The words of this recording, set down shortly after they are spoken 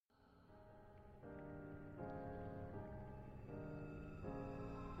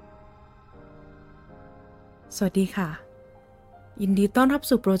สวัสดีค่ะยินดีต้อนรับ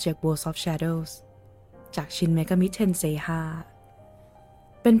สู่โปรเจกต์ World of Shadows จากชินเมกามิเทนเซ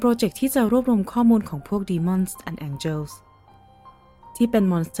5เป็นโปรเจกต์ที่จะรวบรวมข้อมูลของพวก Demons and Angels ที่เป็น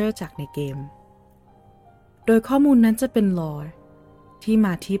มอนสเตอร์จากในเกมโดยข้อมูลนั้นจะเป็น lore ที่ม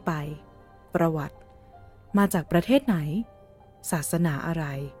าที่ไปประวัติมาจากประเทศไหนศาสนาอะไร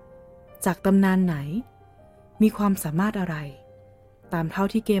จากตำนานไหนมีความสามารถอะไรตามเท่า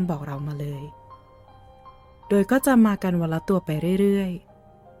ที่เกมบอกเรามาเลยโดยก็จะมากันวันละตัวไปเรื่อย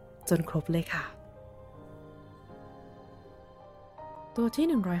ๆจนครบเลยค่ะตัวที่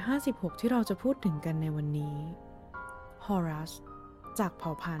156ที่เราจะพูดถึงกันในวันนี้ Horus จากเผ่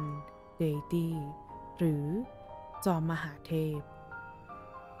าพันธุ์ Deity หรือจอมมหาเทพ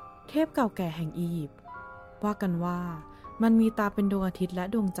เทพเก่าแก่แห่งอียิปต์ว่ากันว่ามันมีตาเป็นดวงอาทิตย์และ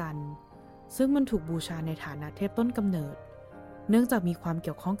ดวงจันทร์ซึ่งมันถูกบูชาในฐานะเทพต้นกำเนิดเนื่องจากมีความเ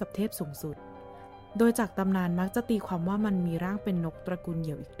กี่ยวข้องกับเทพสูงสุดโดยจากตำนานมักจะตีความว่ามันมีร่างเป็นนกตระกูลเห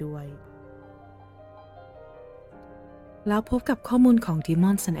ยี่ยวอีกด้วยแล้วพบกับข้อมูลของ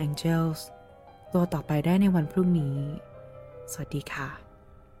Demons and Angels ตัวต่อไปได้ในวันพรุ่งนี้สวัสดีค่ะ